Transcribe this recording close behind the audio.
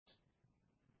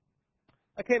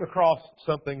I came across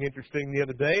something interesting the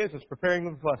other day as I was preparing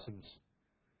those lessons.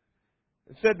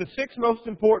 It said the 6 most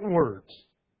important words.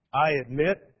 I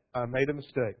admit I made a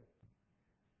mistake.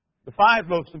 The 5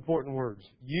 most important words.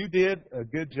 You did a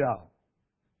good job.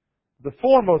 The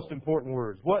 4 most important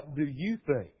words. What do you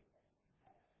think?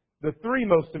 The 3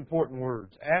 most important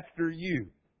words. After you,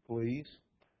 please.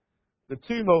 The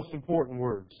 2 most important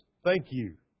words. Thank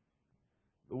you.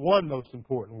 The 1 most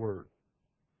important word.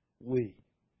 We.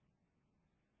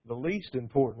 The least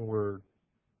important word.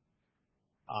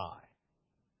 I.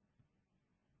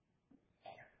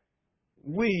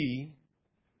 We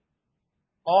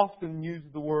often use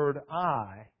the word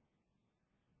I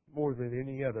more than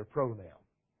any other pronoun.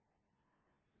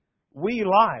 We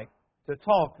like to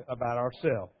talk about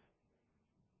ourselves.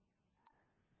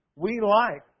 We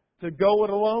like to go it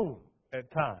alone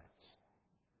at times.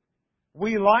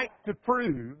 We like to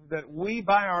prove that we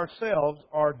by ourselves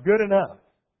are good enough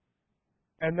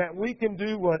and that we can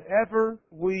do whatever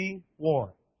we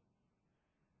want.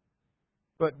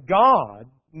 But God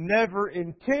never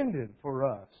intended for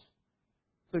us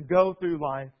to go through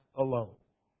life alone.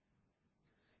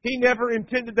 He never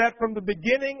intended that from the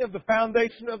beginning of the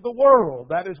foundation of the world.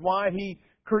 That is why He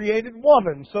created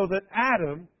woman, so that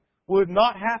Adam would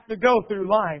not have to go through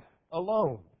life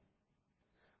alone.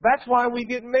 That's why we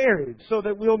get married, so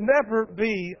that we'll never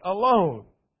be alone.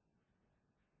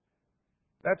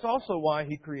 That's also why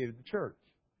He created the church.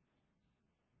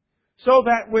 So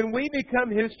that when we become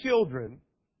His children,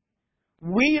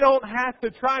 we don't have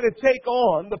to try to take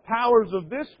on the powers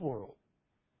of this world.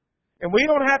 And we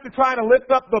don't have to try to lift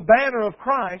up the banner of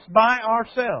Christ by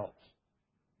ourselves.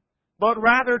 But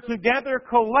rather, together,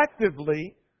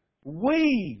 collectively,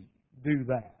 we do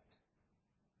that.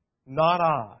 Not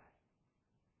I.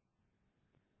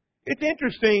 It's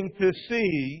interesting to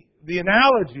see the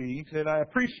analogies, and I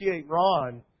appreciate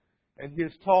Ron and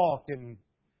his talk, and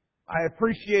I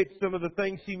appreciate some of the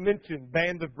things he mentioned,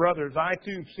 Band of Brothers. I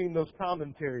too have seen those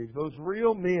commentaries, those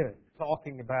real men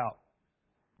talking about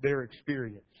their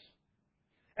experience.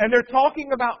 And they're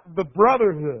talking about the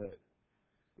brotherhood,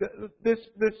 this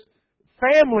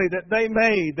family that they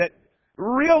made, that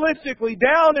realistically,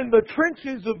 down in the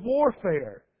trenches of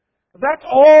warfare, that's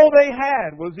all they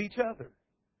had was each other.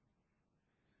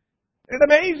 It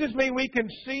amazes me we can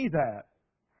see that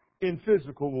in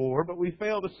physical war, but we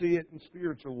fail to see it in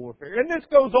spiritual warfare. And this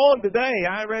goes on today.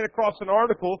 I read across an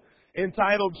article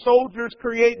entitled, Soldiers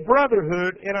Create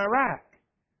Brotherhood in Iraq.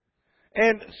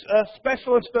 And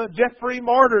specialist Jeffrey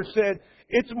Martyr said,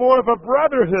 it's more of a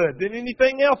brotherhood than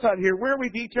anything else out here. We're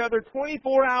with each other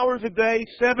 24 hours a day,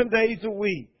 7 days a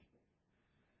week.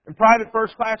 And Private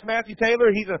First Class Matthew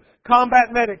Taylor, he's a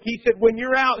combat medic. He said, when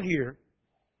you're out here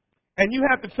and you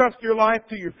have to trust your life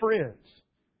to your friends,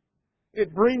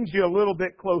 it brings you a little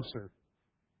bit closer.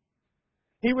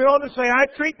 He went on to say, I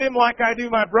treat them like I do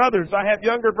my brothers. I have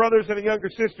younger brothers and a younger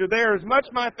sister. They're as much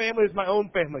my family as my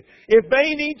own family. If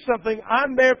they need something,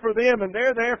 I'm there for them and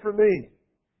they're there for me.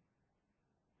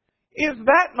 Is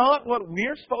that not what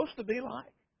we're supposed to be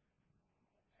like?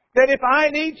 That if I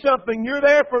need something, you're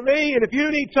there for me, and if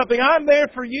you need something, I'm there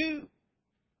for you.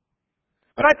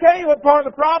 But I tell you what part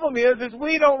of the problem is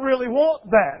we don't really want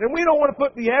that. And we don't want to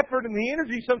put the effort and the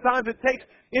energy sometimes it takes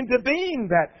into being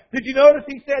that. Did you notice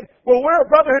he said, well, we're a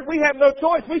brotherhood, we have no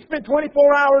choice. We spend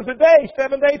 24 hours a day,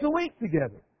 7 days a week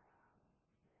together.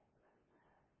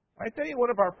 I tell you,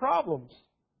 one of our problems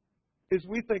is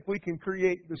we think we can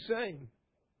create the same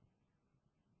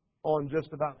on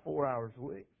just about 4 hours a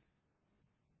week.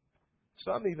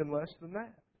 Some even less than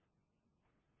that.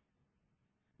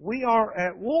 We are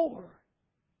at war.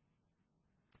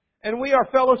 And we are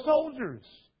fellow soldiers.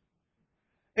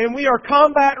 And we are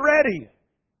combat ready.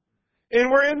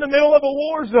 And we're in the middle of a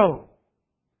war zone.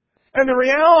 And the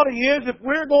reality is, if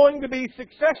we're going to be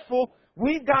successful,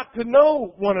 we've got to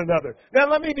know one another. Now,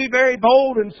 let me be very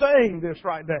bold in saying this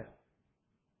right now.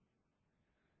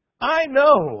 I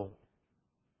know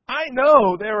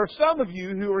there are some of you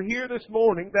who are here this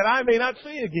morning that I may not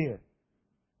see again.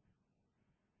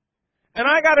 And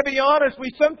I got to be honest,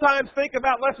 we sometimes think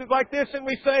about lessons like this and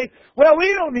we say, well,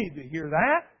 we don't need to hear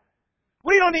that.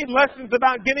 We don't need lessons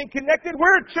about getting connected.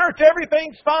 We're at church.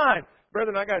 Everything's fine.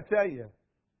 Brethren, I got to tell you,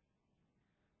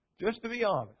 just to be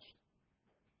honest,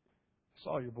 I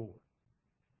saw your board.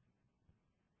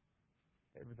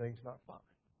 Everything's not fine.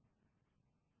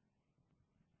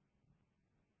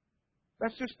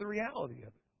 That's just the reality of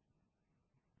it.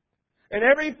 And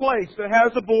every place that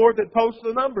has a board that posts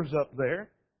the numbers up there,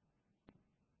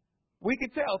 we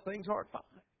can tell things aren't fine.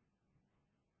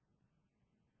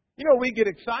 You know, we get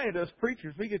excited as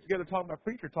preachers. We get together talking about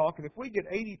preacher talk, and if we get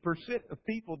 80% of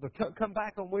people to come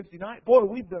back on Wednesday night, boy,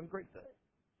 we've done great things.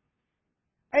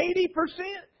 80%!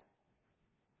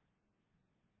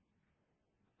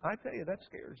 I tell you, that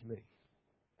scares me.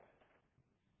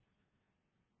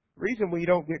 The reason we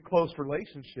don't get close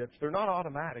relationships, they're not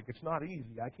automatic. It's not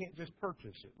easy. I can't just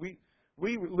purchase it.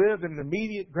 We live in an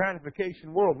immediate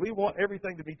gratification world. We want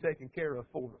everything to be taken care of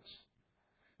for us.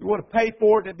 We want to pay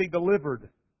for it and be delivered.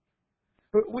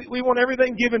 We want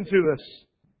everything given to us.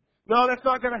 No, that's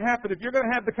not going to happen. If you're going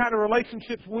to have the kind of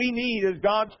relationships we need as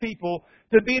God's people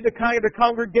to be the kind of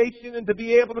congregation and to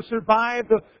be able to survive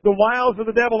the wiles of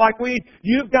the devil like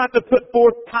you've got to put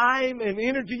forth time and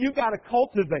energy. You've got to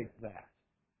cultivate that.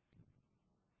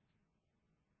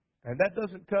 And that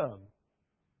doesn't come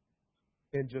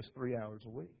in just 3 hours a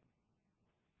week.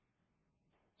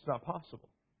 It's not possible.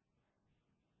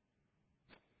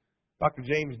 Dr.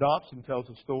 James Dobson tells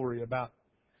a story about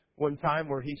one time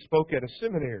where he spoke at a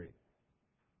seminary.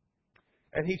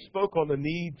 And he spoke on the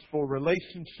needs for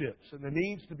relationships and the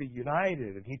needs to be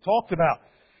united. And he talked about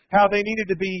how they needed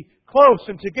to be close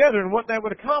and together and what that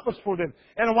would accomplish for them.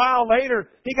 And a while later,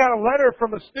 he got a letter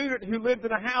from a student who lived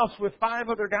in a house with 5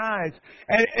 other guys.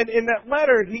 And in that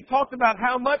letter, he talked about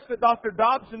how much that Dr.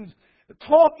 Dobson's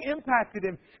talk impacted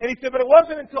him. And he said, but it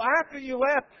wasn't until after you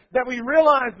left that we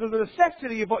realized the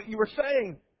necessity of what you were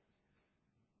saying.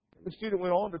 The student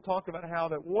went on to talk about how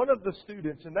that one of the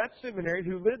students in that seminary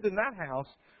who lived in that house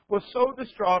was so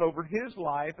distraught over his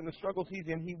life and the struggles he's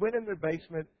in, he went in their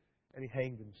basement and he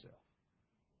hanged himself.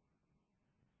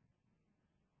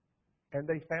 And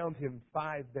they found him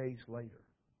 5 days later.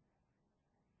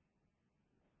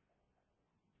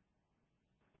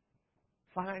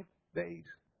 5 days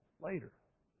later.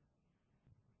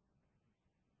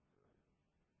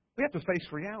 We have to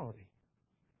face reality.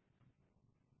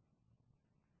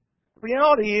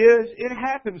 Reality is, it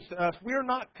happens to us. We're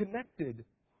not connected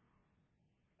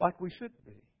like we should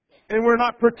be. And we're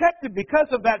not protected because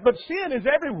of that. But sin is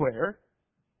everywhere.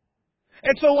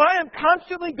 And so I am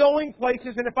constantly going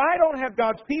places, and if I don't have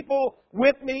God's people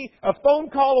with me, a phone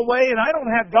call away, and I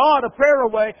don't have God a prayer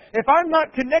away, if I'm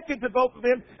not connected to both of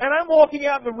them, and I'm walking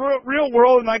out in the real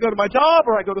world, and I go to my job,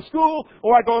 or I go to school,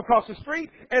 or I go across the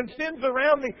street, and sin's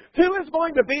around me, who is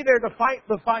going to be there to fight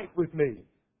the fight with me?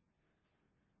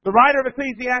 The writer of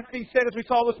Ecclesiastes said, as we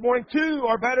saw this morning, 2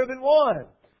 are better than 1.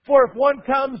 For if one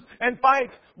comes and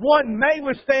fights, one may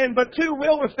withstand, but 2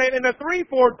 will withstand, and a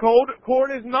 3-fold cord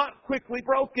is not quickly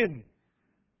broken.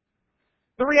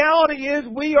 The reality is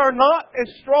we are not as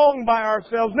strong by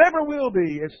ourselves, never will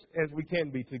be, as we can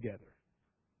be together.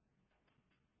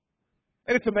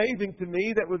 And it's amazing to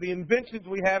me that with the inventions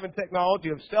we have in technology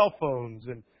of cell phones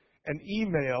and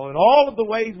email and all of the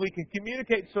ways we can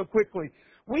communicate so quickly,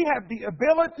 we have the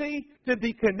ability to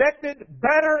be connected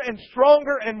better and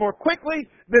stronger and more quickly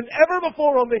than ever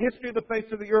before on the history of the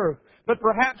face of the earth. But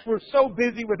perhaps we're so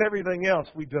busy with everything else,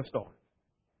 we just aren't.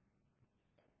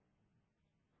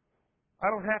 I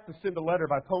don't have to send a letter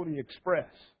by Pony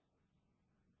Express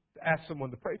to ask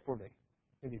someone to pray for me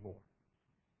anymore.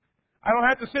 I don't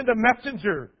have to send a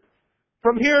messenger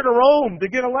from here to Rome to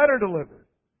get a letter delivered.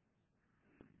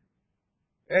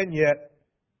 And yet,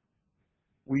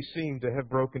 we seem to have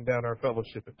broken down our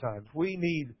fellowship at times. We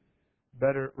need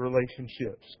better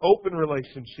relationships, open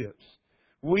relationships.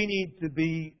 We need to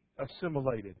be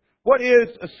assimilated. What is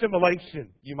assimilation,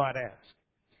 you might ask?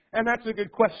 And that's a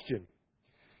good question.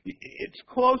 It's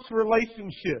close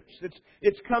relationships.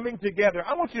 It's coming together.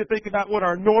 I want you to think about what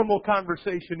our normal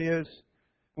conversation is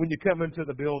when you come into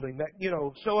the building. That,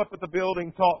 show up at the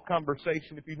building, talk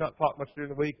conversation if you've not talked much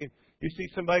during the week, and you see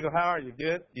somebody go, how are you?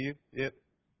 Good? You? Yep.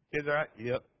 Kids all right?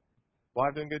 Yep.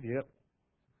 Wife doing good? Yep.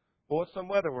 Boy, it's some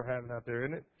weather we're having out there,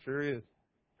 isn't it? Sure is.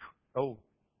 Oh.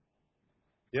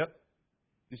 Yep.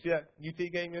 You see that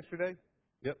UT game yesterday?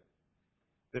 Yep.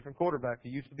 Different quarterback. He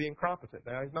used to be incompetent.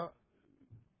 Now he's not.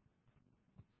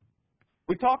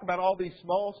 We talk about all these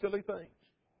small, silly things.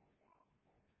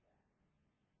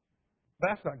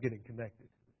 That's not getting connected.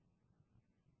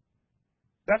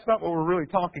 That's not what we're really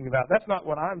talking about. That's not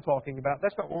what I'm talking about.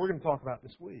 That's not what we're going to talk about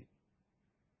this week.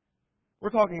 We're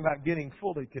talking about getting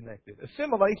fully connected.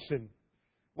 Assimilation,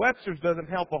 Webster's doesn't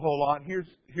help a whole lot. Here's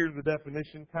the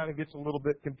definition. Kind of gets a little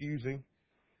bit confusing.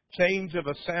 Change of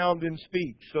a sound in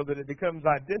speech so that it becomes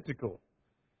identical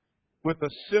with a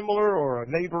similar or a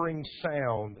neighboring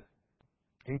sound.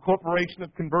 Incorporation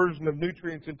of conversion of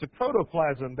nutrients into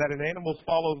protoplasm that in animals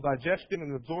follows digestion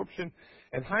and absorption,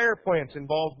 and higher plants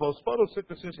involves both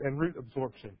photosynthesis and root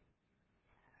absorption.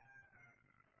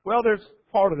 Well, there's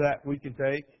part of that we can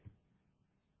take.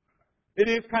 It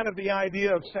is kind of the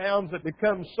idea of sounds that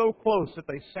become so close that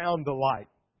they sound alike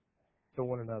to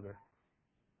one another.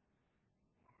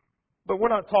 But we're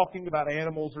not talking about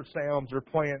animals or sounds or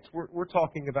plants. We're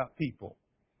talking about people.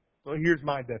 So here's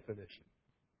my definition.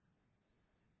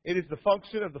 It is the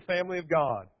function of the family of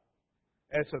God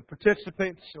as a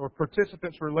participants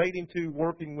relating to,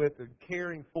 working with, and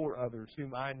caring for others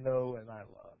whom I know and I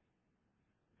love.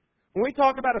 When we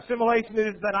talk about assimilation, it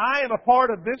is that I am a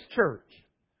part of this church.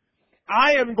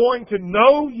 I am going to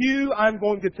know you. I'm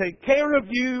going to take care of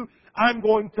you. I'm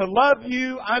going to love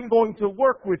you. I'm going to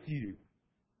work with you.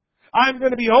 I'm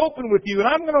going to be open with you, and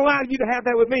I'm going to allow you to have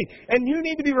that with me. And you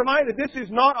need to be reminded this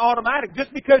is not automatic.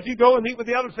 Just because you go and meet with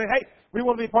the others and say, hey, we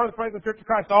want to be part of the Franklin Church of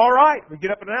Christ. All right. We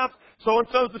get up and announce,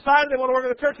 so-and-so's decided they want to work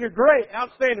in the church here. Great.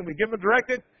 Outstanding. We give them a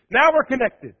directive. Now we're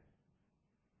connected.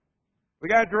 We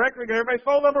got a director. We got everybody's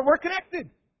phone number. We're connected.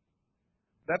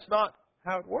 That's not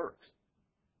how it works.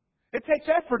 It takes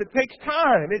effort. It takes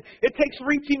time. It takes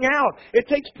reaching out. It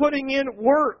takes putting in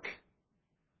work.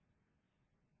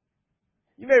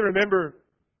 You may remember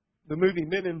the movie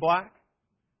Men in Black.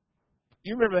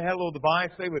 You remember they had a little device.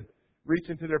 They would reach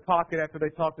into their pocket after they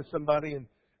talked to somebody,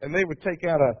 and they would take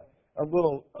out a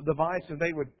little device, and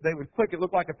they would click. It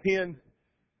looked like a pen,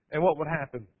 and what would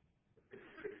happen?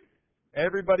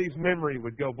 Everybody's memory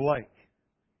would go blank.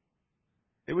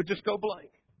 It would just go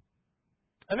blank.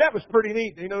 And that was pretty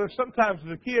neat. You know, there's sometimes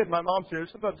as a kid, my mom said,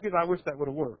 sometimes as a kid, I wish that would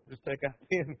have worked. Just take out a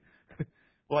pen,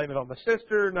 blame it on my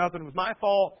sister, nothing was my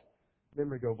fault,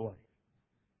 memory go blank.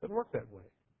 Doesn't work that way.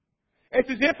 It's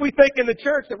as if we think in the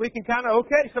church that we can kind of,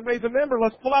 okay, somebody's a member,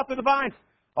 let's pull out the device.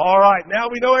 All right, now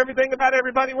we know everything about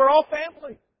everybody, we're all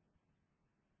family.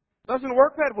 Doesn't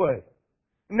work that way.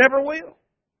 Never will.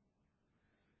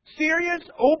 Serious,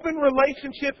 open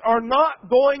relationships are not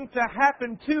going to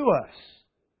happen to us.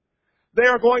 They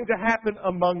are going to happen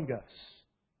among us.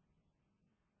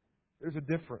 There's a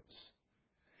difference.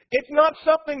 It's not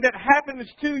something that happens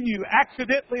to you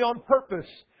accidentally on purpose.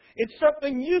 It's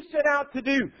something you set out to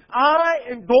do. I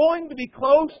am going to be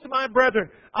close to my brethren.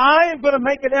 I am going to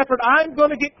make an effort. I'm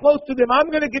going to get close to them. I'm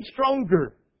going to get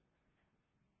stronger.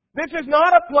 This is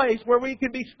not a place where we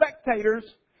can be spectators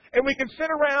and we can sit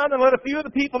around and let a few of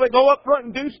the people that go up front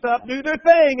and do stuff do their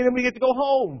thing and then we get to go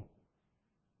home.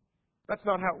 That's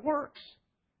not how it works.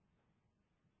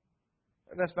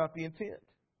 And that's not the intent.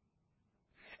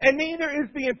 And neither is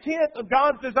the intent of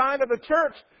God's design of the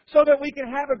church so that we can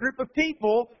have a group of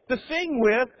people to sing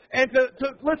with and to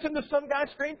listen to some guy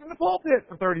scream from the pulpit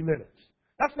for 30 minutes.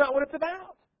 That's not what it's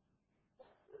about.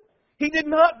 He did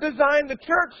not design the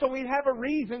church so we'd have a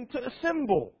reason to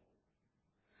assemble.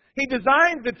 He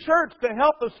designed the church to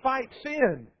help us fight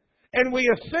sin. And we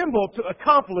assemble to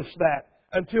accomplish that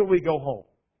until we go home.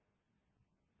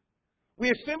 We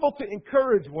assemble to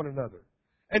encourage one another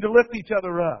and to lift each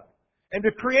other up and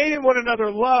to create in one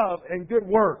another love and good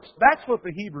works. That's what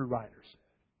the Hebrew writer said.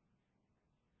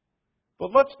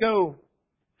 But let's go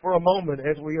for a moment,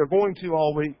 as we are going to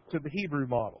all week, to the Hebrew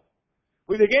model.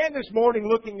 We began this morning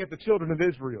looking at the children of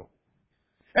Israel.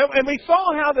 And we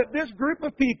saw how that this group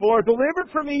of people are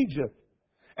delivered from Egypt.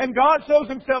 And God shows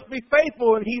Himself to be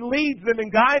faithful, and He leads them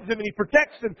and guides them, and He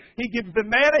protects them. He gives them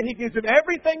manna. He gives them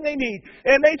everything they need.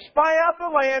 And they spy out the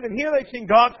land, and here they've seen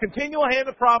God's continual hand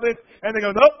of providence, and they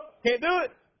go, nope, can't do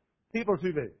it. People are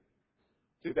too big.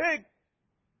 Too big.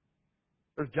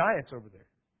 There's giants over there.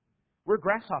 We're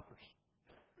grasshoppers.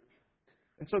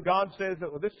 And so God says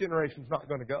that, well, this generation's not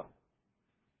going to go.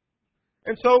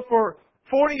 And so for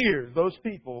 40 years, those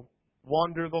people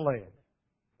wander the land.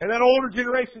 And that older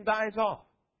generation dies off.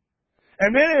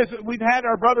 And then as we've had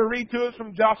our brother read to us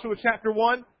from Joshua chapter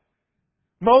 1,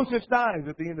 Moses dies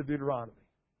at the end of Deuteronomy.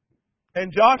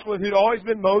 And Joshua, who'd always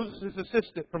been Moses'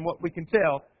 assistant from what we can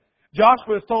tell,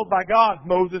 Joshua is told by God,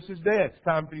 Moses is dead. It's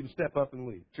time for you to step up and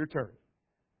lead. It's your turn.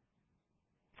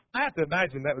 I have to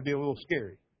imagine that would be a little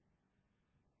scary.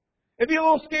 It'd be a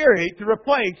little scary to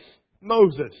replace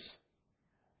Moses.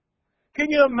 Can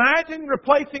you imagine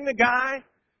replacing the guy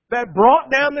that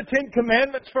brought down the Ten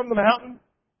Commandments from the mountain?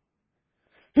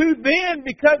 Who then,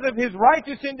 because of his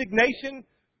righteous indignation,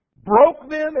 broke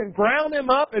them and ground them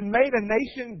up and made a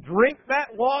nation drink that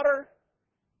water?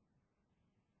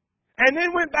 And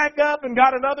then went back up and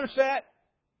got another set?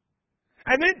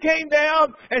 And then came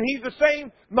down, and he's the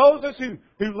same Moses who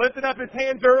lifted up his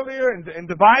hands earlier and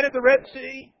divided the Red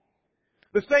Sea?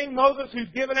 The same Moses who's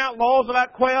given out laws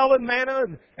about quail and manna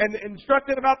and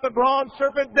instructed about the bronze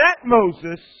serpent? That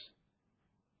Moses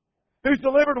who's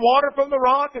delivered water from the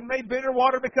rock and made bitter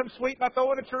water become sweet by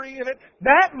throwing a tree in it?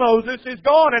 That Moses is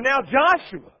gone, and now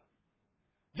Joshua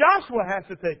has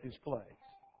to take his place.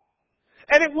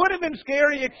 And it would have been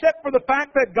scary except for the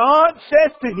fact that God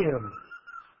says to him,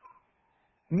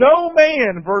 no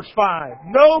man, verse 5,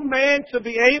 no man shall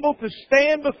be able to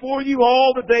stand before you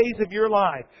all the days of your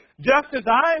life. Just as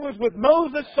I was with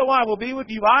Moses, so I will be with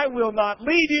you. I will not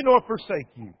leave you nor forsake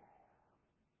you.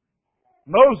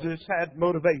 Moses had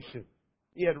motivation.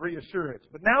 He had reassurance.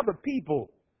 But now the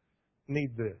people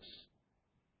need this.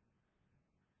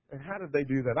 And how did they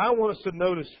do that? I want us to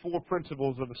notice 4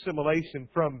 principles of assimilation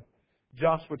from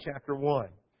Joshua chapter 1.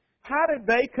 How did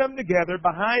they come together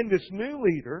behind this new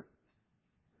leader,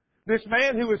 this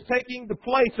man who was taking the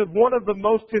place of one of the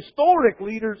most historic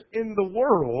leaders in the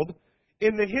world,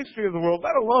 in the history of the world,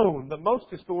 let alone the most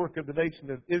historic of the nation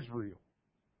of Israel?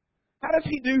 How does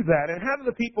he do that? And how do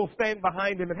the people stand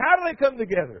behind him? And how do they come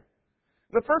together?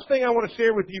 The first thing I want to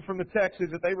share with you from the text is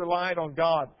that they relied on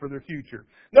God for their future.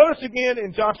 Notice again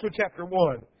in Joshua chapter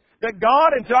 1 that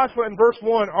God and Joshua in verse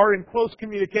 1 are in close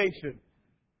communication.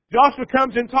 Joshua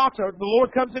comes and talks, or the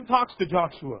Lord comes and talks to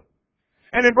Joshua.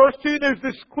 And in verse 2 there's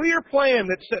this clear plan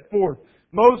that's set forth.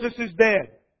 Moses is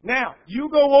dead. Now, you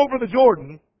go over the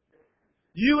Jordan,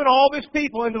 you and all this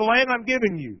people, into the land I'm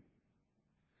giving you.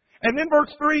 And then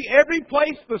verse 3, every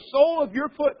place the sole of your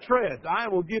foot treads, I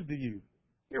will give to you.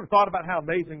 You ever thought about how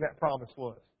amazing that promise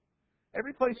was?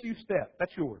 Every place you step,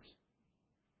 that's yours.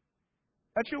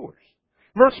 That's yours.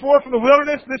 Verse 4, from the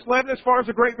wilderness, this land as far as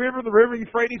the great river, the river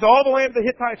Euphrates, all the land of the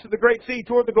Hittites to the great sea,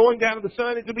 toward the going down of the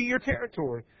sun, it will be your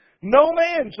territory. No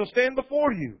man shall stand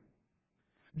before you.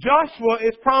 Joshua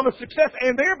is promised success,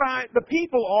 and thereby the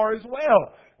people are as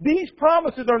well. These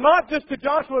promises are not just to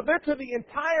Joshua, they're to the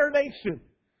entire nation.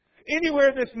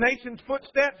 Anywhere this nation's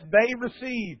footsteps, they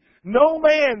receive. No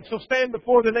man shall stand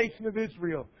before the nation of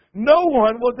Israel. No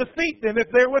one will defeat them if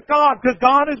they're with God, because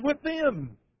God is with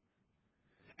them.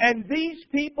 And these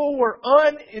people were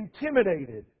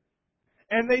unintimidated.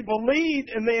 And they believed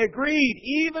and they agreed,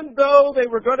 even though they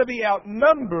were going to be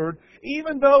outnumbered,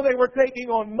 even though they were taking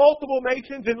on multiple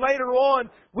nations, and later on,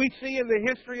 we see in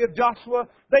the history of Joshua,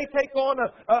 they take on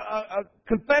a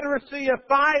confederacy of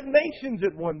 5 nations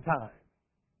at one time.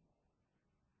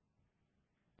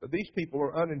 But these people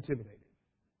were unintimidated.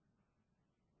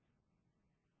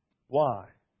 Why?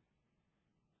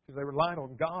 Because they relied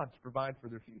on God to provide for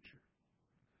their future.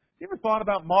 You ever thought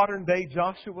about modern day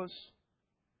Joshuas?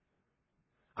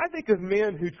 I think of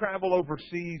men who travel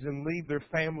overseas and leave their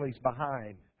families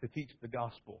behind to teach the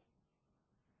gospel.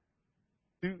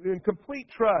 In complete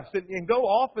trust and go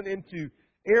often into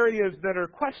areas that are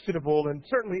questionable and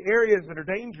certainly areas that are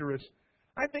dangerous.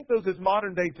 I think those as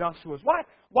modern day Joshuas.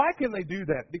 Why can they do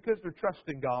that? Because they're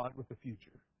trusting God with the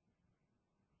future.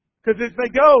 Because as they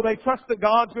go, they trust that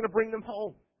God's going to bring them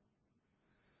home.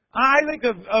 I think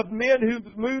of men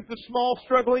who've moved to small,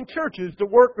 struggling churches to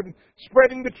work in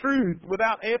spreading the truth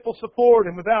without ample support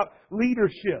and without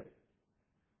leadership.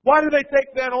 Why do they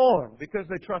take that on? Because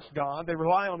they trust God. They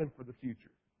rely on Him for the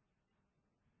future.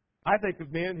 I think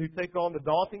of men who take on the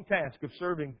daunting task of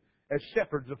serving as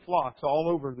shepherds of flocks all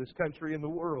over this country and the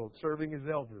world, serving as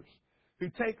elders, who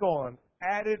take on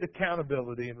added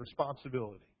accountability and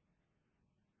responsibility.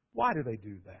 Why do they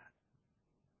do that?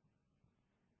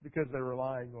 Because they're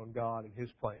relying on God and His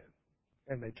plan,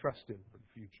 and they trust Him for the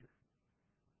future.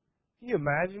 Can you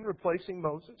imagine replacing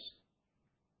Moses?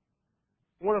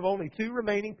 One of only 2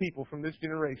 remaining people from this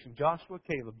generation, Joshua,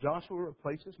 Caleb. Joshua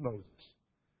replaces Moses.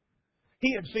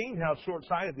 He had seen how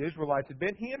short-sighted the Israelites had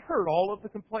been. He had heard all of the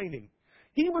complaining.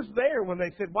 He was there when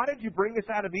they said, why did you bring us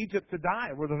out of Egypt to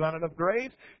die? Were there not enough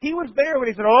graves? He was there when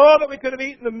he said, oh, that we could have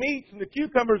eaten the meats and the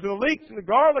cucumbers and the leeks and the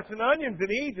garlics and onions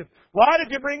in Egypt. Why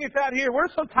did you bring us out here? We're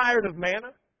so tired of manna.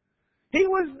 He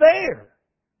was there.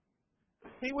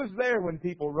 He was there when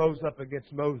people rose up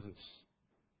against Moses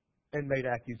and made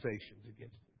accusations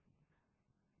against him.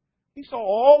 He saw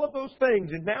all of those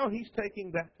things, and now he's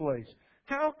taking that place.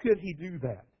 How could he do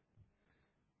that?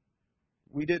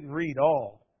 We didn't read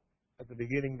all at the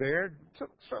beginning there.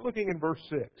 Start looking in verse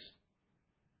 6.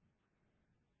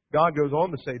 God goes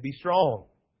on to say, be strong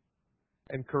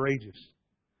and courageous,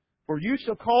 for you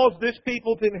shall cause this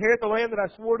people to inherit the land that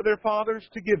I swore to their fathers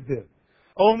to give them.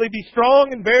 Only be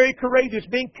strong and very courageous,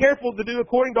 being careful to do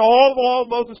according to all the law of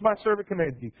Moses my servant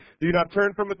commanded you. Do not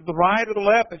turn from it to the right or the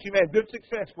left, that you may have good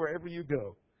success wherever you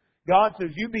go. God says,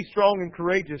 you be strong and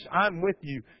courageous. I'm with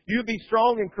you. You be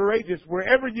strong and courageous.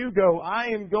 Wherever you go, I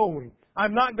am going.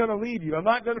 I'm not going to leave you. I'm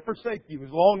not going to forsake you as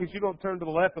long as you don't turn to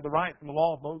the left or the right from the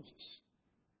law of Moses.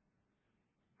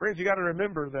 Friends, you got to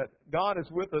remember that God is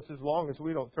with us as long as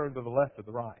we don't turn to the left or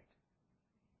the right.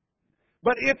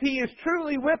 But if He is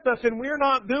truly with us and we're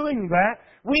not doing that,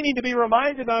 we need to be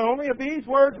reminded not only of these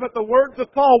words, but the words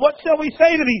of Paul. What shall we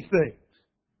say to these things?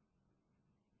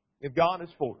 If God is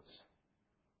for us,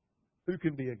 who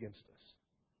can be against us?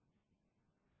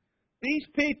 These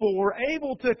people were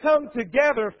able to come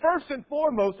together first and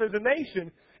foremost as a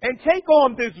nation and take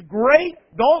on this great,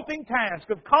 daunting task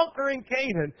of conquering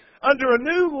Canaan under a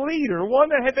new leader, one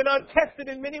that had been untested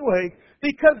in many ways,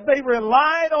 because they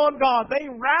relied on God. They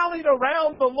rallied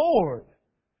around the Lord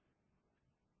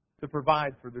to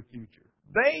provide for the future.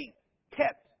 They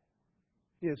kept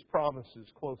His promises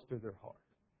close to their heart.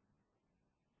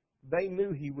 They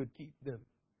knew He would keep them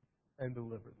and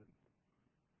deliver them.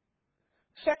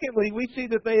 Secondly, we see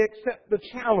that they accept the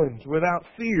challenge without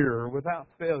fear or without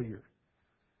failure.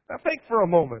 Now think for a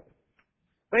moment.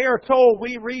 They are told,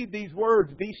 we read these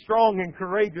words, be strong and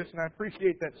courageous, and I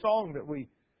appreciate that song that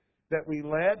we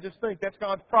led. Just think, that's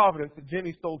God's providence that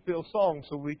Jimmy stole Phil's song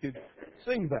so we could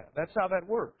sing that. That's how that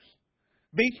works.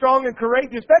 Be strong and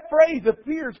courageous. That phrase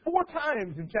appears 4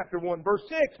 times in chapter 1, verse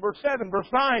 6, verse 7, verse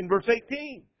 9, verse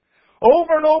 18.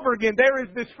 Over and over again, there is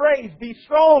this phrase, be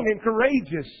strong and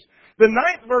courageous. The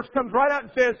 9th verse comes right out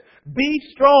and says, be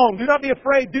strong. Do not be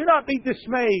afraid. Do not be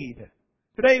dismayed.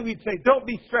 Today we'd say, don't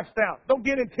be stressed out. Don't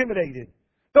get intimidated.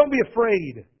 Don't be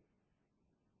afraid.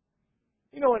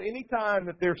 You know, at any time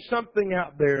that there's something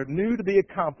out there new to be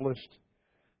accomplished,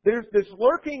 there's this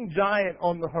lurking giant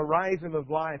on the horizon of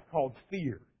life called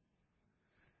fear.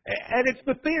 And it's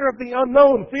the fear of the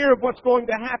unknown, fear of what's going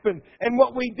to happen. And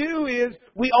what we do is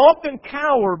we often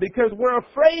cower because we're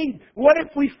afraid, what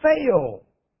if we fail?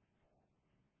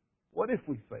 What if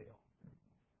we fail?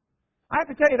 I have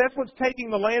to tell you, that's what's taking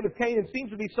the land of Canaan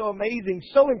seems to be so amazing,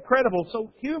 so incredible,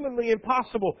 so humanly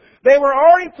impossible. They were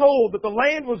already told that the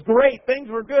land was great, things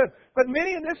were good. But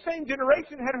many in this same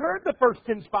generation had heard the first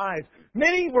 10 spies.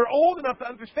 Many were old enough to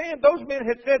understand. Those men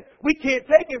had said, we can't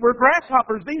take it, we're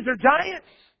grasshoppers, these are giants.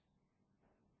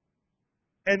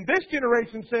 And this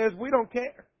generation says, we don't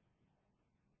care.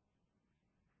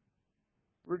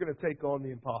 We're going to take on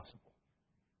the impossible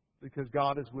because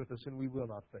God is with us and we will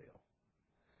not fail.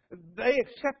 They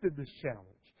accepted this challenge.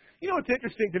 You know what's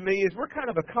interesting to me is we're kind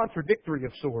of a contradictory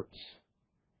of sorts.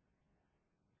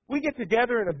 We get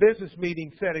together in a business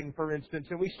meeting setting, for instance,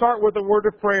 and we start with a word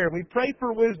of prayer. We pray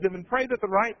for wisdom and pray that the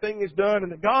right thing is done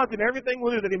and that God's in everything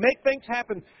we do, that He make things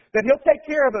happen, that He'll take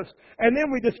care of us. And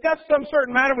then we discuss some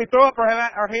certain matter, we throw up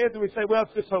our hands and we say, well,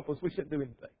 it's just hopeless. We shouldn't do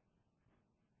anything.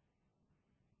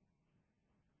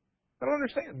 I don't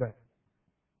understand that.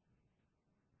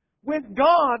 With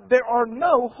God, there are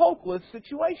no hopeless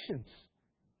situations.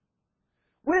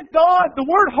 With God, the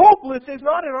word hopeless is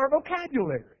not in our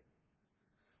vocabulary.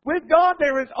 With God,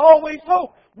 there is always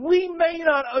hope. We may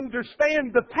not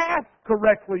understand the path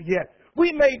correctly yet.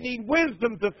 We may need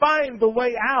wisdom to find the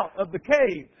way out of the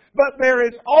cave. But there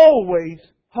is always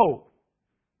hope.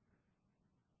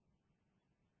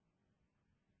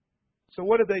 So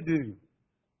what did they do?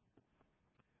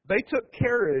 They took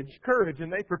courage,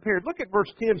 and they prepared. Look at verse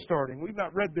 10 starting. We've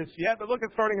not read this yet, but look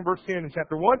at starting in verse 10 in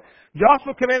chapter 1.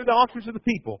 Joshua commanded the officers of the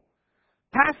people,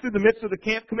 pass through the midst of the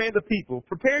camp, command the people,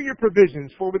 prepare your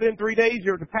provisions, for within 3 days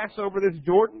you are to pass over this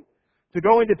Jordan, to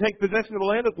go in to take possession of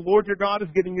the land that the Lord your God is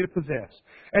giving you to possess.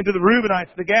 And to the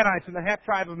Reubenites, the Gadites, and the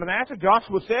half-tribe of Manasseh,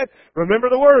 Joshua said, remember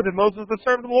the word that Moses the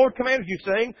servant of the Lord commanded you,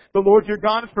 saying, the Lord your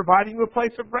God is providing you a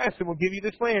place of rest and will give you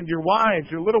this land. Your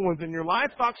wives, your little ones, and your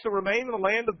livestock shall remain in the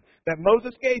land that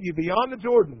Moses gave you beyond the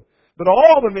Jordan. But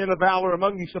all the men of valor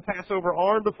among you shall pass over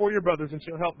armed before your brothers and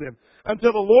shall help them.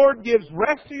 Until the Lord gives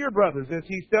rest to your brothers as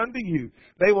He's done to you.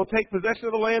 They will take possession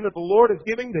of the land that the Lord is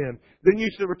giving them. Then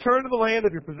you shall return to the land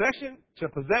of your possession, shall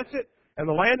possess it, and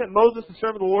the land that Moses the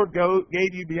servant of the Lord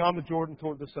gave you beyond the Jordan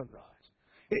toward the sunrise.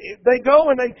 They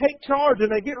go and they take charge and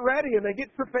they get ready and they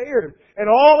get prepared. And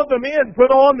all of the men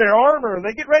put on their armor and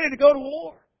they get ready to go to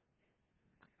war.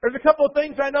 There's a couple of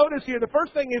things I notice here. The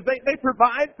first thing is they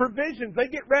provide provisions. They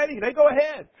get ready. They go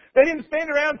ahead. They didn't stand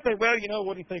around and say, well, you know,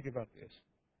 what do you think about this?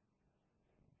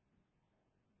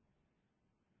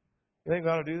 You think we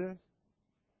ought to do this?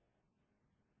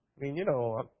 I mean, you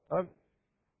know,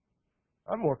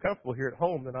 I'm more comfortable here at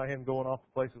home than I am going off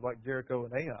to places like Jericho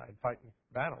and Ai and fighting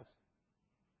battles.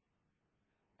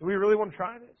 Do we really want to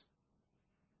try this?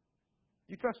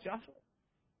 You trust Joshua?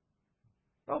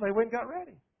 Oh, they went and got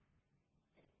ready.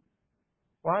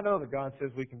 Well, I know that God says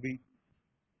we can beat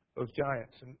those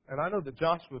giants. And I know that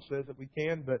Joshua says that we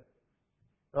can, but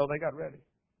no, they got ready.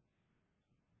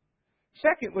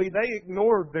 Secondly, they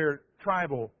ignored their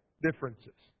tribal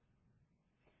differences.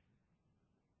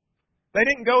 They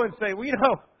didn't go and say, well, you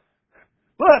know,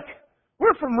 look,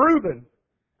 we're from Reuben.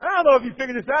 I don't know if you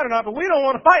figured this out or not, but we don't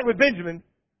want to fight with Benjamin.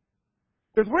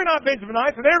 Because we're not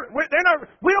Benjaminites, and they're not,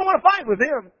 we don't want to fight with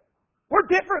them. We're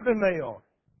different than they are.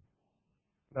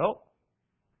 No,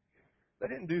 they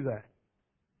didn't do that.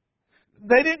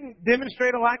 They didn't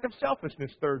demonstrate a lack of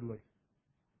selfishness, thirdly.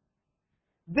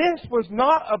 This was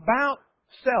not about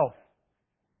self.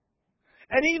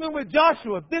 And even with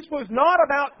Joshua, this was not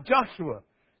about Joshua.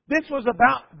 This was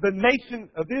about the nation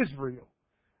of Israel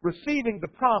receiving the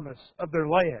promise of their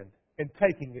land and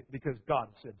taking it because God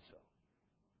said so.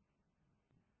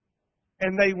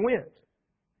 And they went.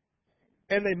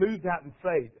 And they moved out in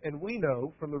faith. And we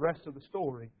know from the rest of the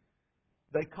story,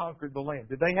 they conquered the land.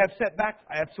 Did they have setbacks?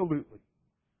 Absolutely.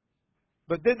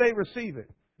 But did they receive it?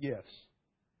 Yes.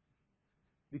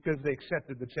 Because they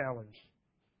accepted the challenge.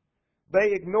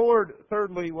 They ignored,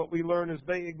 thirdly, what we learn is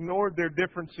they ignored their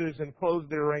differences and closed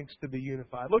their ranks to be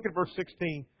unified. Look at verse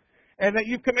 16. And that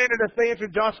you've commanded us, they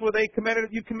answered Joshua,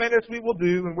 you commanded us, we will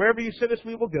do, and wherever you send us,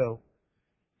 we will go.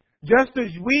 Just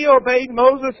as we obeyed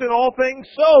Moses in all things,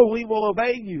 so we will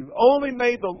obey you. Only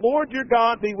may the Lord your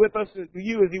God be with us,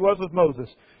 you as He was with Moses.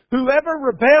 Whoever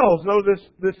rebels, notice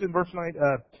this in verse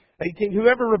 18,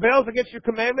 whoever rebels against your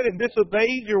commandment and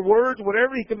disobeys your words,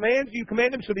 whatever He commands, you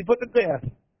command him shall be put to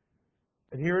death.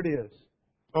 And here it is.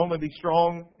 Only be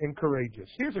strong and courageous.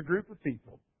 Here's a group of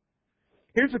people.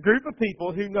 Here's a group of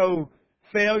people who know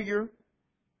failure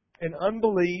and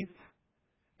unbelief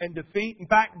and defeat. In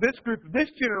fact, this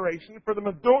generation, for the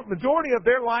majority of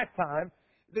their lifetime,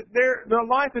 their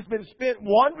life has been spent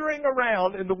wandering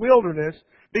around in the wilderness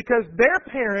because their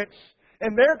parents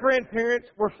and their grandparents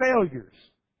were failures.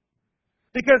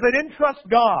 Because they didn't trust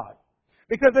God.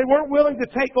 Because they weren't willing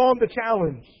to take on the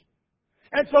challenge.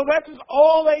 And so that's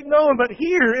all they've known. But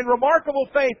here, in remarkable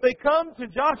faith, they come to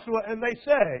Joshua and they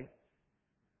say,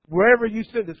 wherever you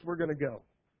send us, we're going to go.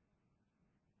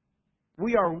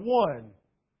 We are one.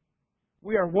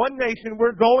 We are one nation.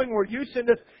 We're going where you send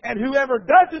us. And whoever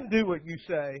doesn't do what you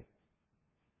say,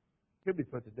 he'll be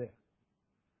put to death.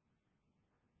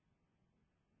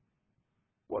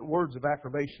 What words of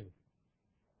affirmation.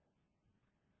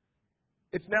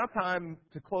 It's now time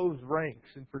to close ranks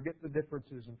and forget the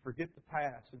differences and forget the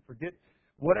past and forget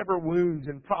whatever wounds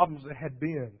and problems there had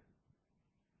been.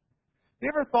 You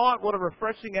ever thought what a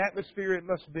refreshing atmosphere it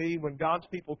must be when God's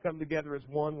people come together as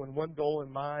one, when one goal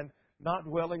in mind, not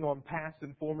dwelling on past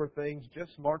and former things,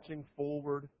 just marching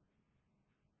forward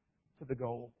to the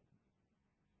goal?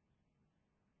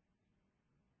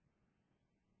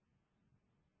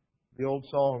 The old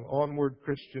song, Onward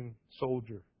Christian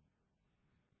Soldier.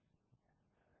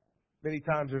 Many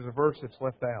times there's a verse that's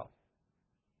left out.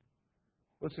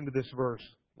 Listen to this verse.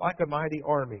 Like a mighty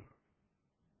army,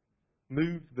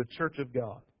 moved the church of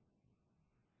God.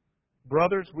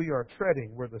 Brothers, we are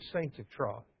treading where the saints have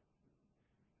trod.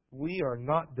 We are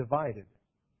not divided.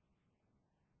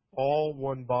 All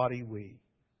one body we.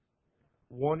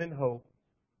 One in hope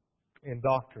and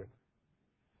doctrine.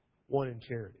 One in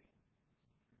charity.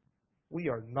 We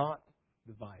are not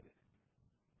divided.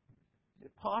 Is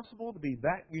it possible to be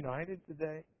that united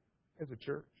today as a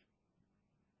church?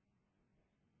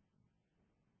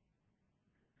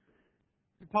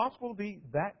 Is it possible to be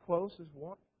that close as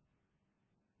one?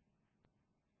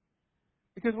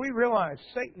 Because we realize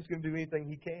Satan's going to do anything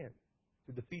he can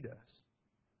to defeat us.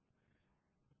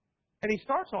 And he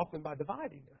starts often by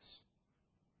dividing us.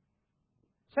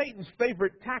 Satan's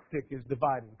favorite tactic is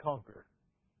divide and conquer.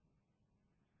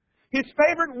 His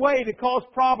favorite way to cause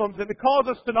problems and to cause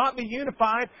us to not be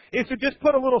unified is to just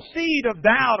put a little seed of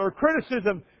doubt or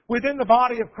criticism within the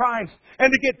body of Christ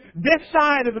and to get this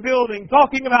side of the building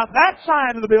talking about that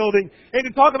side of the building and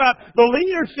to talk about the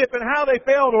leadership and how they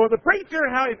failed or the preacher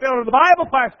and how he failed or the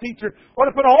Bible class teacher or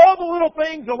to put all the little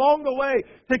things along the way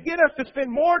to get us to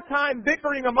spend more time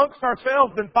bickering amongst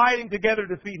ourselves than fighting together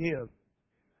to defeat him.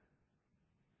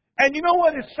 And you know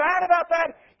what is sad about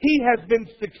that? He has been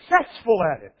successful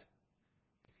at it.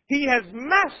 He has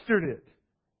mastered it.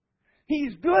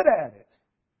 He's good at it.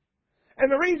 And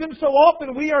the reason so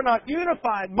often we are not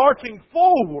unified, marching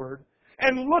forward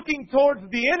and looking towards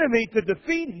the enemy to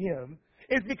defeat him,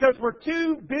 is because we're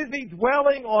too busy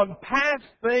dwelling on past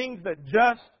things that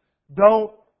just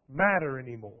don't matter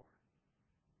anymore.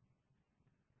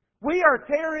 We are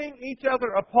tearing each other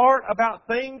apart about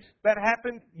things that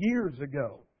happened years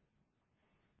ago.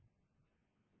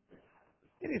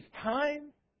 It is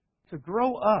time to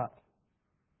grow up,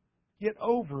 get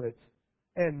over it,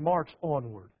 and march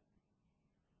onward.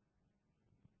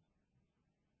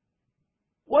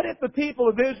 What if the people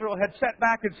of Israel had sat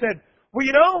back and said, well,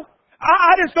 you know,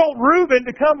 I just want Reuben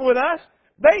to come with us.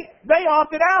 They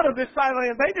opted out of this side of the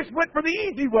land. They just went for the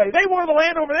easy way. They wanted the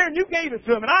land over there and you gave it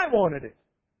to them and I wanted it.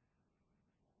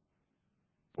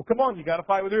 Well, come on, you got to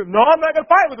fight with Reuben. No, I'm not going to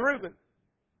fight with Reuben.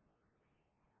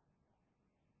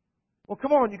 Well,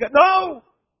 come on, no!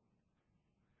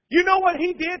 You know what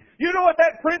he did? You know what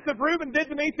that Prince of Reuben did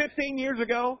to me 15 years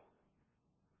ago?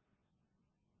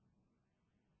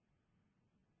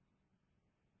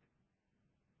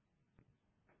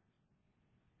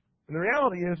 And the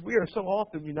reality is we are so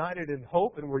often united in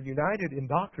hope and we're united in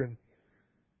doctrine,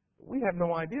 we have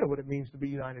no idea what it means to be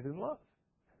united in love.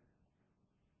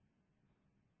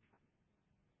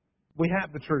 We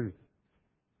have the truth.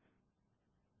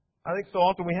 I think so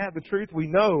often we have the truth, we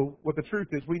know what the truth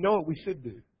is, we know what we should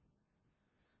do.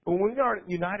 But when we aren't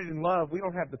united in love, we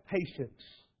don't have the patience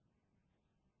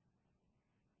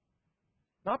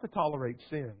not to tolerate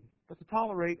sin, but to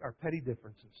tolerate our petty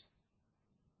differences.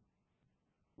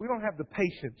 We don't have the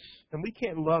patience, and we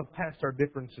can't love past our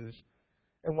differences.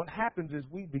 And what happens is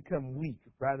we become weak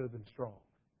rather than strong.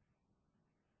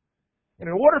 And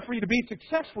in order for you to be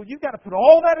successful, you've got to put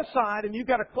all that aside and you've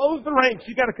got to close the ranks.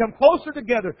 You've got to come closer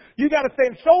together. You've got to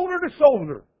stand shoulder to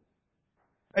shoulder.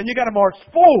 And you've got to march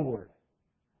forward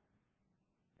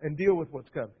and deal with what's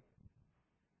coming.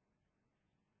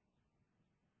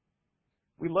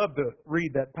 We love to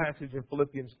read that passage in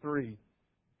Philippians 3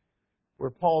 where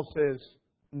Paul says,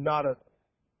 that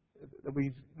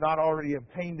we've not already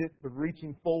obtained it, but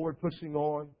reaching forward, pushing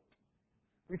on.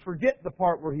 We forget the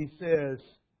part where he says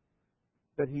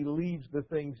that he leaves the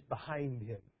things behind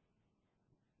him.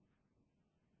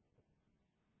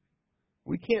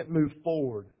 We can't move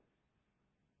forward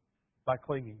by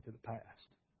clinging to the past.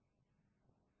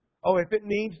 Oh, if it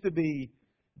needs to be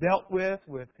dealt with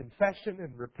confession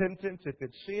and repentance, if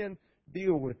it's sin,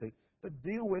 deal with it. But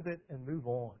deal with it and move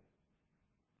on.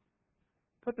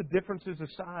 Put the differences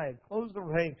aside. Close the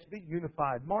ranks. Be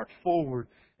unified. March forward.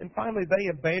 And finally, they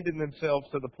abandon themselves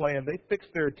to the plan. They fix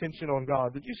their attention on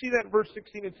God. Did you see that in verse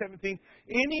 16 and 17?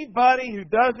 Anybody who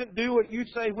doesn't do what you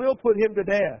say, we'll put him to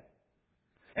death.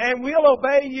 And we'll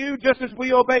obey you just as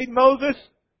we obeyed Moses.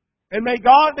 And may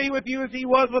God be with you as He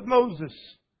was with Moses.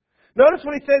 Notice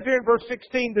what He says here in verse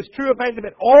 16, this true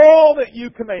abandonment, all that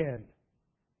you command.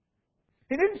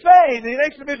 He didn't say, the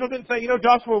nation of Israel didn't say,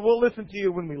 Joshua, we'll listen to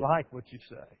you when we like what you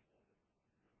say.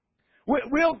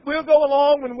 We'll go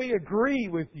along when we agree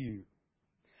with you.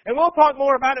 And we'll talk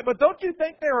more about it, but don't you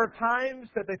think there are times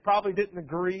that they probably didn't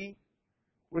agree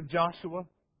with Joshua?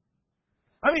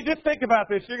 I mean, just think about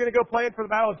this. You're going to go plan for the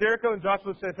Battle of Jericho, and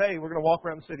Joshua says, hey, we're going to walk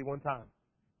around the city one time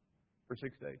for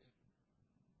 6 days.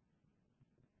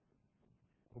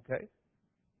 Okay?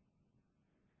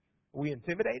 Are we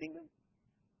intimidating them?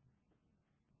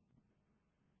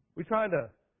 We trying to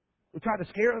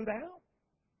scare them down?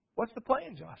 What's the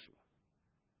plan, Joshua?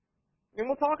 And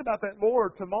we'll talk about that more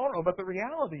tomorrow, but the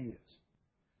reality is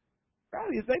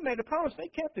they made a promise, they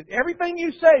kept it. Everything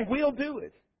you say, we'll do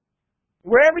it.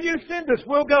 Wherever you send us,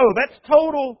 we'll go. That's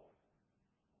total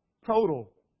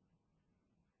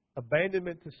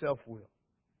abandonment to self-will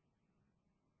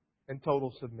and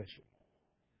total submission.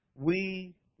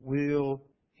 We will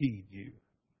heed you.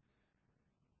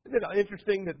 Isn't it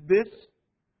interesting that this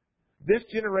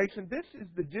generation, this is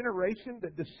the generation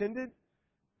that descended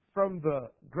from the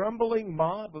grumbling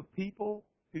mob of people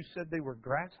who said they were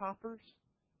grasshoppers?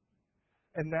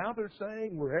 And now they're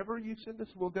saying, wherever you send us,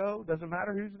 we'll go. Doesn't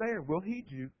matter who's there. We'll heed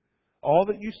you. All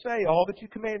that you say, all that you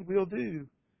command, we'll do.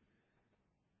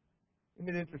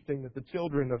 Isn't it interesting that the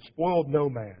children of spoiled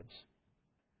nomads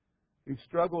who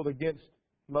struggled against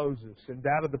Moses and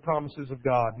doubted the promises of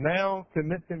God now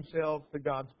commit themselves to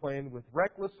God's plan with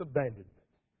reckless abandonment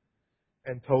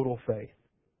and total faith?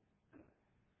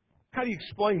 How do you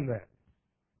explain that?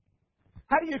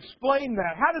 How do you explain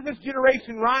that? How does this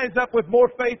generation rise up with more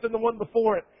faith than the one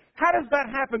before it? How does that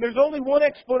happen? There's only one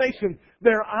explanation.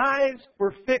 Their eyes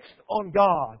were fixed on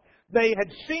God. They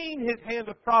had seen His hand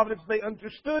of providence. They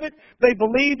understood it. They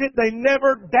believed it. They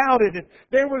never doubted it.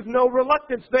 There was no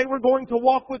reluctance. They were going to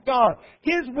walk with God.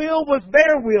 His will was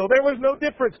their will. There was no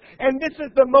difference. And this is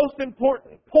the most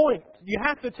important point. You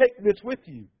have to take this with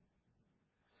you.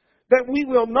 That we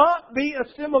will not be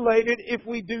assimilated if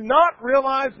we do not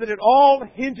realize that it all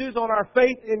hinges on our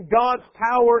faith in God's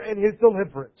power and His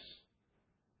deliverance.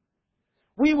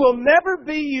 We will never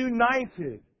be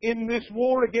united in this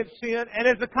war against sin and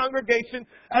as a congregation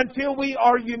until we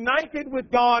are united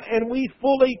with God and we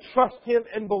fully trust Him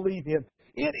and believe Him.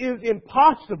 It is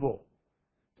impossible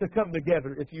to come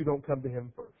together if you don't come to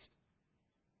Him first.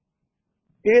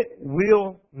 It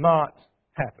will not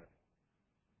happen.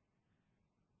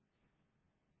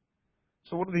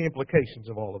 So what are the implications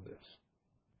of all of this?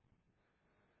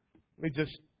 Let me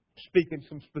just speak in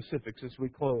some specifics as we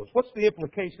close. What's the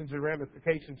implications and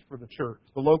ramifications for the church,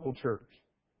 the local church?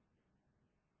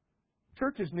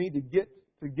 Churches need to get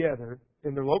together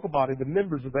in their local body, the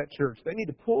members of that church, they need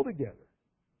to pull together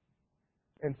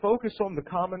and focus on the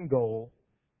common goal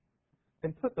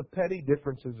and put the petty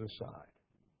differences aside.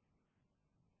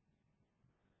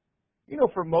 You know,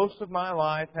 for most of my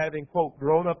life, having, quote,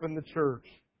 grown up in the church,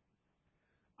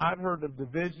 I've heard of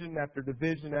division after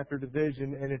division after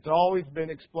division, and it's always been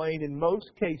explained in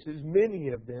most cases, many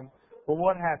of them, well,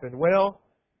 what happened? Well,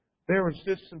 there was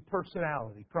just some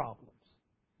personality problems.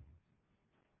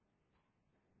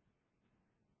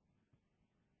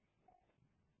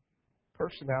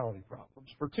 Personality problems.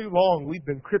 For too long, we've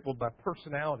been crippled by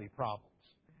personality problems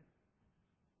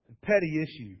and petty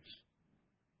issues.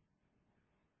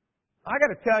 I got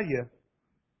to tell you,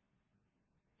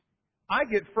 I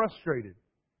get frustrated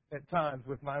at times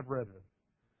with my brethren.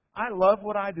 I love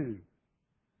what I do.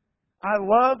 I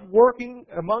love working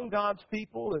among God's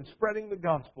people and spreading the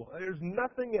gospel. There's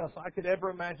nothing else I could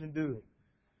ever imagine doing.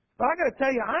 But I got to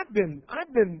tell you,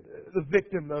 I've been the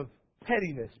victim of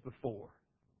pettiness before.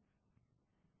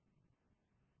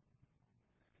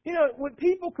 You know, when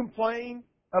people complain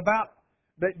about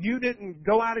that you didn't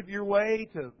go out of your way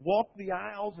to walk the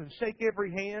aisles and shake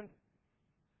every hand,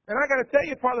 and I got to tell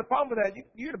you, part of the problem with that,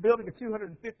 you're in a building of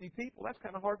 250 people. That's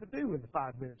kind of hard to do in the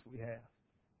 5 minutes we have.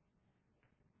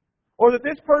 Or that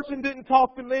this person didn't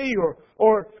talk to me, or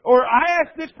I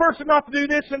asked this person not to do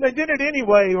this and they did it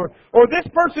anyway, or this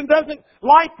person doesn't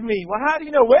like me. Well, how do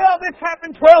you know? Well, this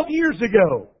happened 12 years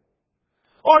ago.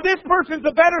 Or this person's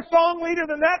a better song leader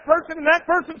than that person, and that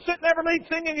person's sitting there lead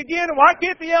singing again, and why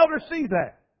can't the elders see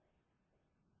that?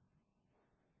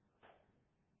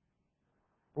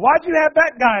 Why'd you have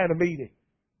that guy in a meeting?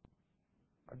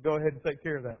 I'll go ahead and take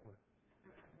care of that one.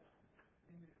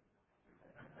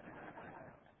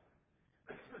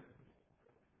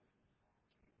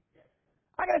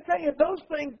 I got to tell you, those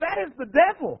things, that is the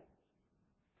devil.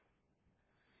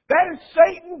 That is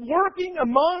Satan working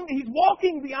he's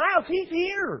walking the aisles. He's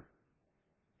here.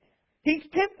 He's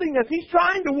tempting us. He's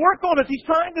trying to work on us. He's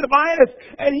trying to divide us.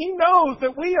 And he knows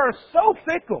that we are so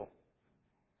fickle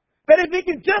that if he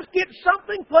can just get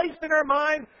something placed in our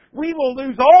mind, we will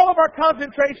lose all of our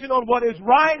concentration on what is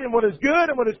right and what is good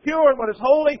and what is pure and what is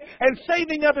holy and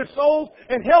saving other souls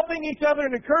and helping each other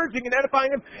and encouraging and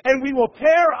edifying them, and we will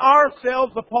tear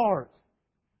ourselves apart.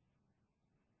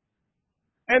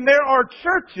 And there are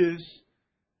churches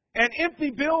and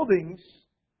empty buildings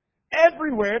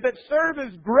everywhere that serve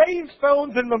as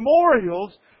gravestones and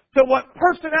memorials to what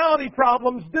personality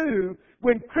problems do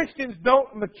when Christians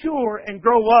don't mature and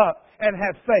grow up and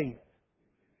have faith.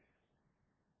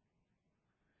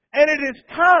 And it is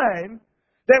time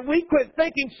that we quit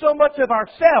thinking so much of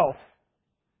ourselves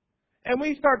and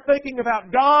we start thinking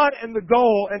about God and the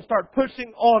goal and start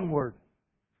pushing onward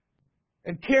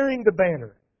and carrying the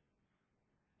banner.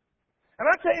 And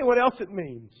I'll tell you what else it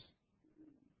means.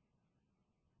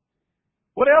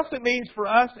 What else it means for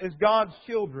us as God's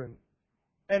children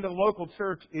and the local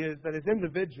church is that as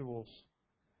individuals,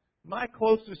 my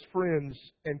closest friends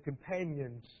and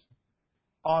companions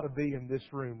ought to be in this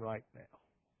room right now.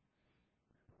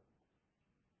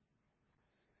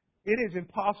 It is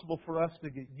impossible for us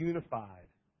to get unified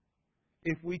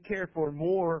if we care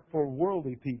more for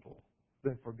worldly people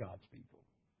than for God's people.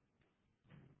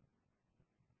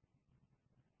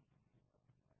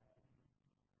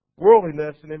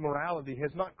 Worldliness and immorality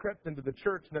has not crept into the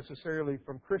church necessarily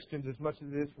from Christians as much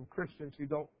as it is from Christians who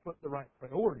don't put the right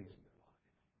priorities in their life.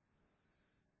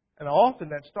 And often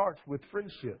that starts with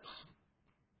friendships.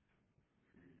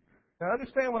 Now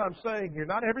understand what I'm saying here.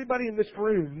 Not everybody in this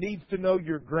room needs to know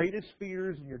your greatest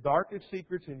fears and your darkest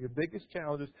secrets and your biggest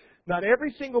challenges. Not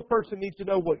every single person needs to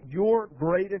know what your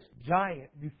greatest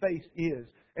giant you face is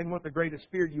and what the greatest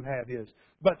fear you have is.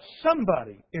 But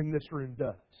somebody in this room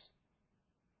does.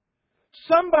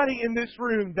 Somebody in this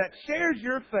room that shares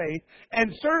your faith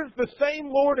and serves the same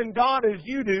Lord and God as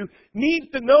you do needs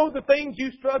to know the things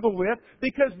you struggle with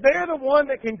because they're the one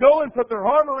that can go and put their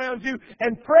arm around you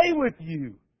and pray with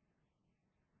you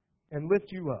and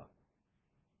lift you up.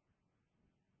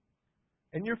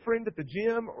 And your friend at the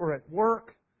gym or at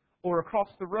work or across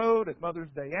the road at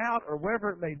Mother's Day out or wherever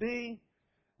it may be,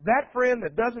 that friend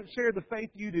that doesn't share the faith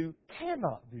you do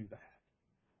cannot do that.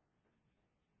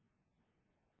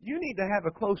 You need to have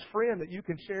a close friend that you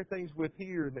can share things with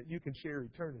here and that you can share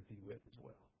eternity with as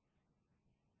well.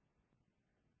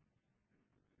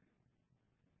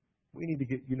 We need to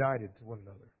get united to one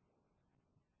another.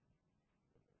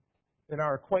 In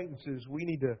our acquaintances, we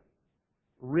need to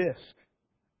risk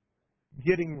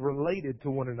getting related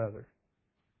to one another.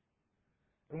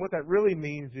 And what that really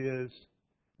means is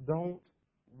don't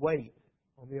wait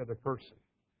on the other person.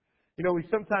 You know, we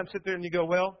sometimes sit there and you go,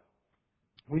 well,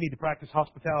 We need to practice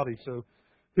hospitality. So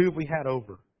who have we had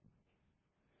over?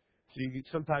 So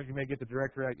sometimes you may get the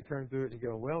director out, you turn through it, and you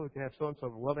go, well, we can have so-and-so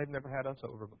over. Well, they've never had us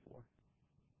over before.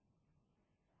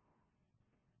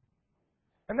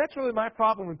 And that's really my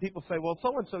problem when people say, well,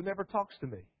 so-and-so never talks to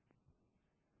me.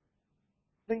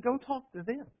 Then go talk to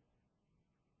them.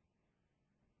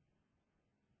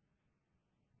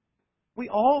 We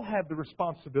all have the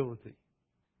responsibility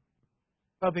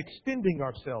of extending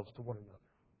ourselves to one another.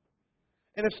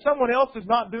 And if someone else is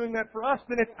not doing that for us,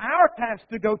 then it's our task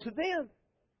to go to them.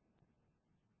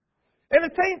 And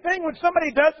the same thing when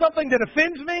somebody does something that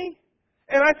offends me,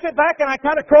 and I sit back and I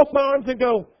kind of cross my arms and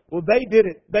go, well, they did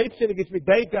it. They've sinned against me.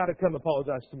 They've got to come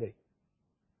apologize to me.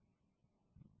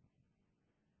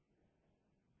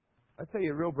 I tell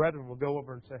you, a real brethren will go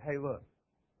over and say, hey, look,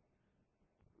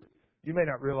 you may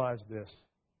not realize this,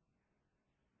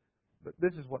 but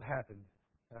this is what happened.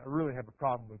 I really have a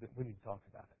problem with it. We need to talk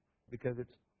about it because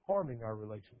it's harming our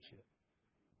relationship.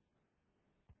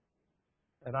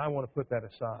 And I want to put that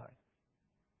aside.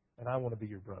 And I want to be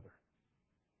your brother.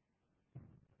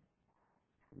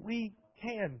 We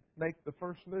can make the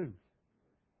first move.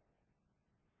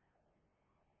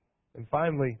 And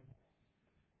finally,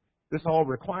 this all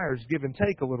requires give and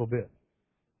take a little bit.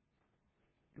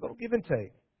 A little give and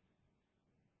take.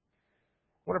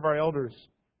 One of our elders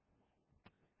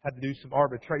had to do some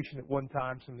arbitration at one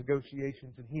time, some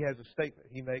negotiations, and he has a statement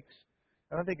he makes.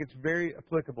 And I think it's very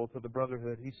applicable to the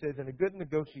brotherhood. He says, in a good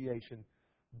negotiation,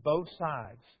 both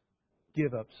sides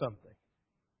give up something.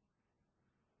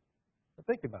 Now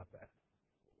think about that.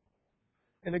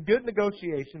 In a good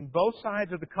negotiation, both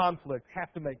sides of the conflict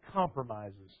have to make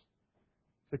compromises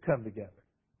to come together.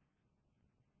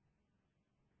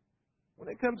 When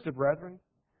it comes to brethren,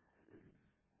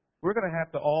 we're going to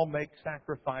have to all make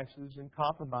sacrifices and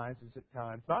compromises at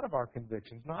times, not of our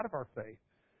convictions, not of our faith,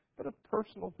 but of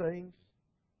personal things,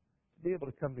 to be able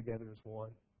to come together as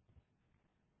one.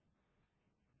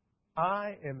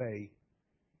 I am a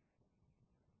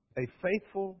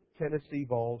faithful Tennessee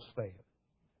Vols fan.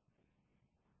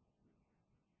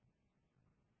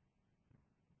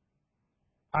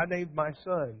 I named my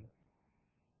son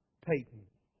Peyton.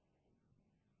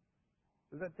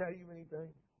 Does that tell you anything?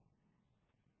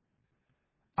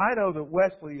 I know that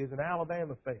Wesley is an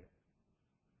Alabama fan.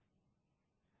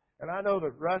 And I know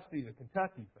that Rusty's a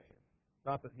Kentucky fan.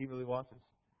 Not that he really watches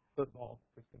football,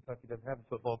 because Kentucky doesn't have a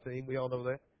football team. We all know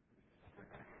that.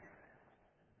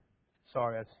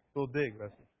 Sorry, that's a little dig,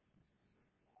 Rusty.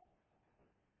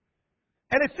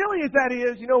 And as silly as that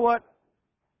is, you know what?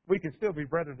 We can still be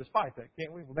brethren despite that,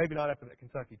 can't we? Well, maybe not after that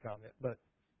Kentucky comment, but...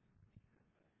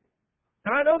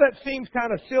 And I know that seems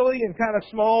kind of silly and kind of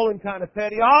small and kind of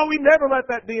petty. Oh, we never let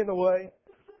that be in the way.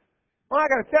 Well, I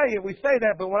got to tell you, we say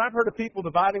that, but when I've heard of people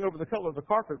dividing over the color of the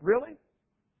carpet, really?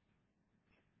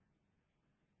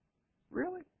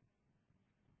 Really?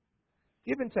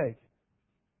 Give and take.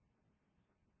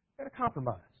 Got to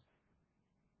compromise.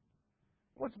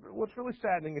 What's really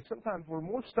saddening is sometimes we're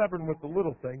more stubborn with the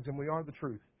little things than we are the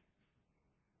truth.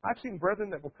 I've seen brethren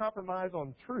that will compromise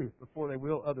on truth before they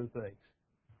will other things.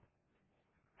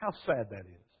 How sad that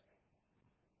is.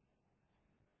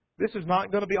 This is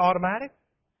not going to be automatic,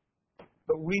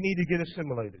 but we need to get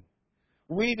assimilated.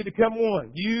 We need to become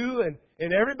one. You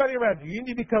and everybody around you, you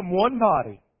need to become one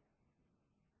body.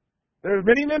 There are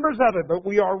many members of it, but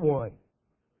we are one.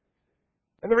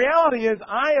 And the reality is,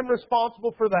 I am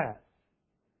responsible for that.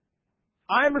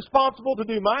 I am responsible to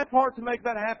do my part to make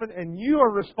that happen, and you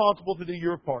are responsible to do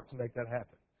your part to make that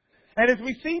happen. And as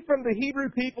we see from the Hebrew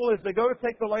people as they go to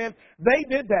take the land, they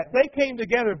did that. They came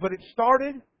together, but it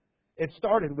started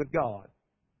with God.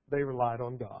 They relied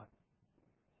on God.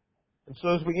 And so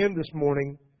as we end this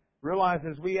morning, realize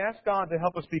as we ask God to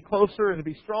help us be closer and to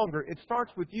be stronger, it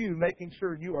starts with you making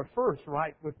sure you are first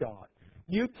right with God.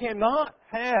 You cannot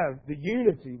have the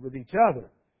unity with each other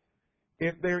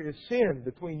if there is sin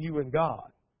between you and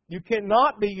God. You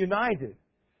cannot be united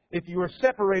if you are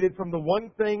separated from the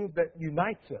one thing that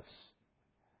unites us,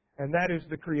 and that is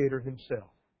the Creator Himself.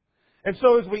 And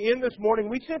so as we end this morning,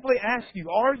 we simply ask you,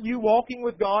 are you walking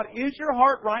with God? Is your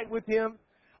heart right with Him?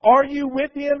 Are you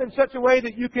with Him in such a way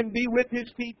that you can be with His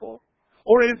people?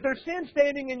 Or is there sin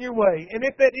standing in your way? And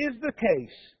if that is the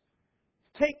case,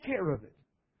 take care of it.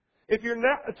 If you're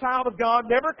not a child of God,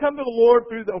 never come to the Lord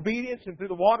through the obedience and through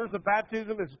the waters of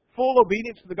baptism as full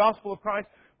obedience to the gospel of Christ,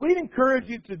 we'd encourage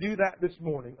you to do that this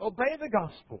morning. Obey the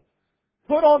gospel.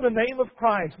 Put on the name of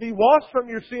Christ. Be washed from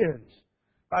your sins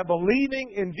by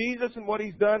believing in Jesus and what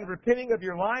He's done, repenting of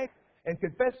your life, and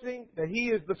confessing that He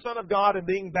is the Son of God and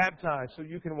being baptized so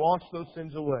you can wash those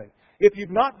sins away. If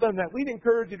you've not done that, we'd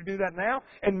encourage you to do that now.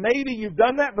 And maybe you've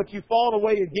done that, but you've fallen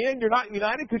away again. You're not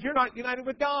united because you're not united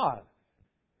with God.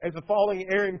 As a falling,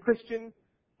 erring Christian,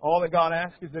 all that God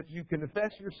asks is that you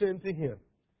confess your sin to Him.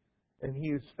 And He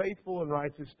is faithful and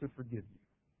righteous to forgive you.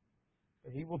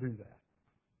 And He will do that.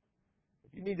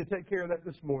 If you need to take care of that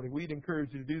this morning, we'd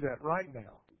encourage you to do that right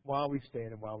now while we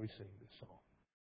stand and while we sing this song.